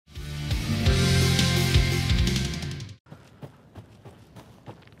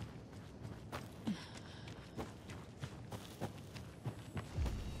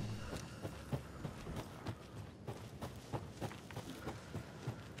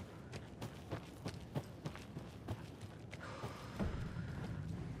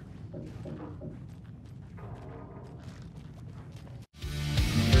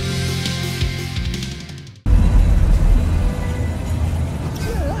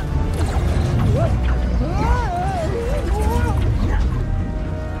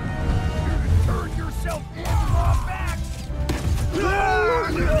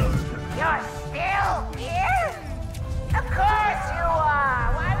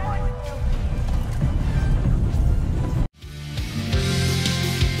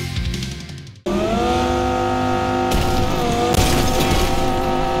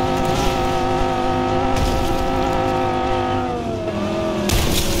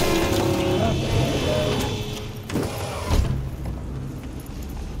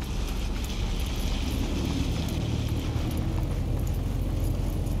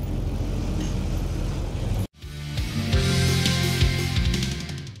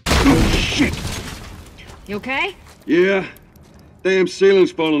You okay? Yeah. Damn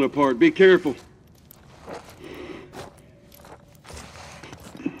ceiling's falling apart. Be careful.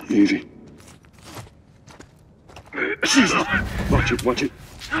 Easy. Jesus! Watch it, watch it.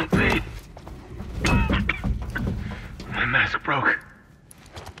 Help me. My mask broke.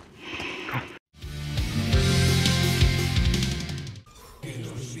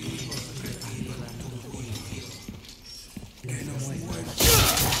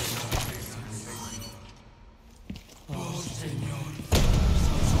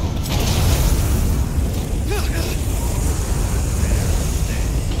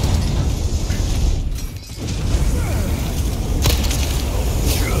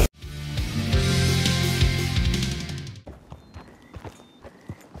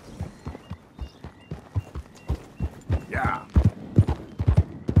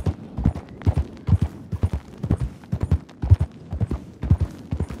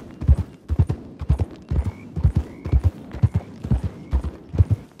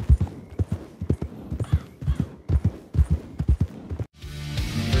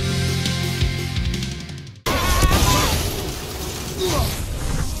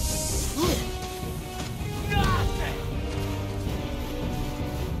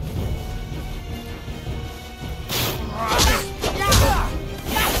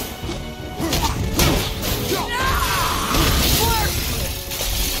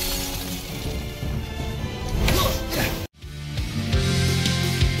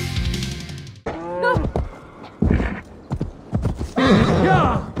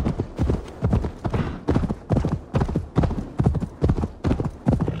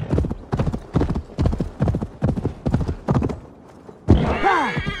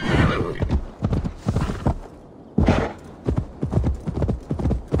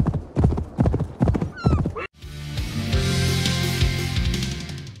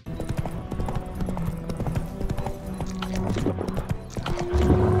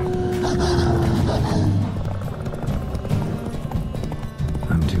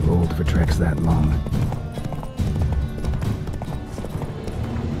 I'm too old for treks that long.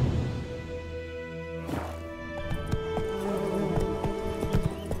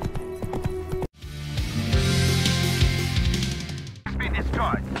 Speed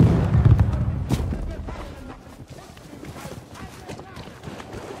discharge.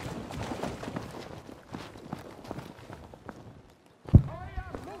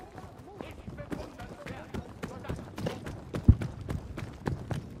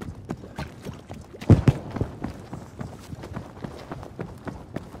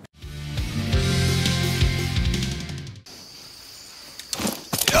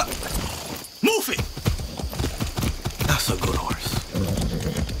 Move it! That's a good horse.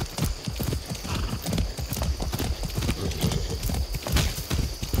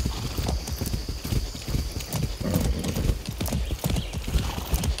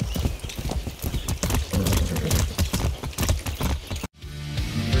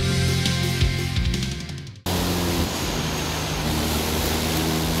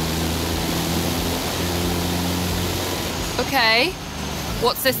 Okay.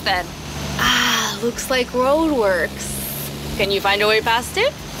 What's this then? Ah, looks like roadworks. Can you find a way past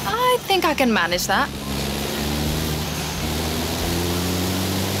it? I think I can manage that.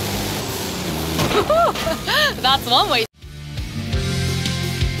 That's one way.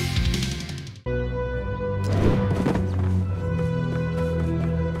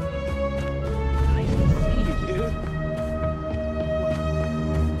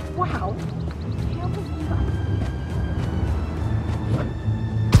 Wow.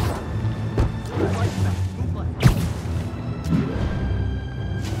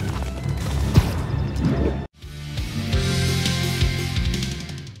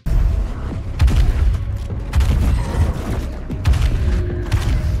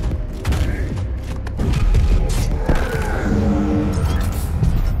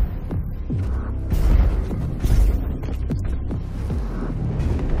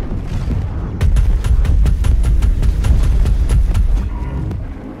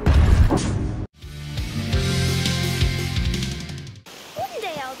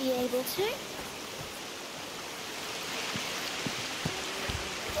 Be able to.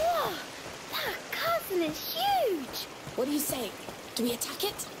 Whoa, that castle is huge. What do you say? Do we attack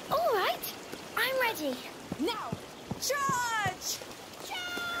it? All right, I'm ready. Now, charge!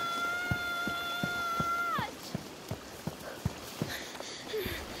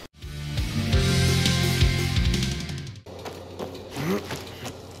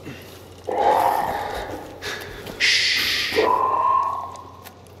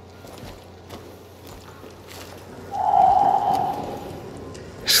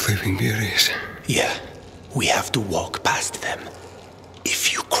 Sleeping Beauties. Yeah, We have to walk past them.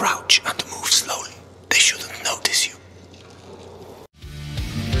 If you crouch and move slowly, they shouldn't notice you.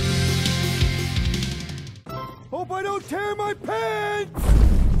 Hope I don't tear my pants!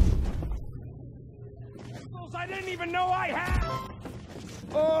 I didn't even know I had!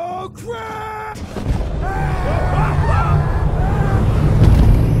 Oh, crap!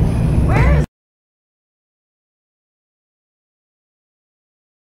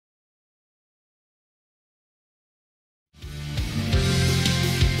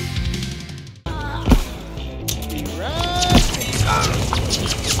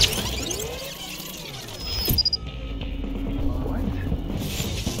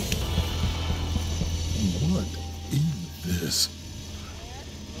 What is this?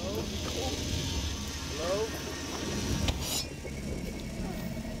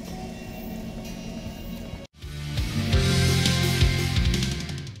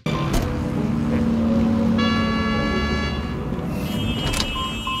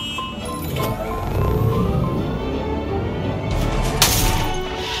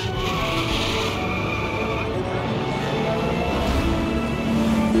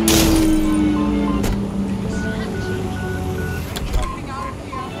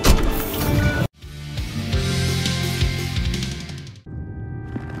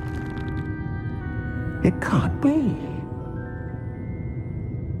 It can't be.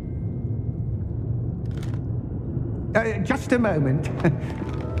 Just a moment.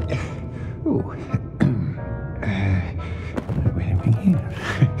 Oh. Wait a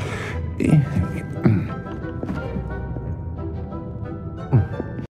minute.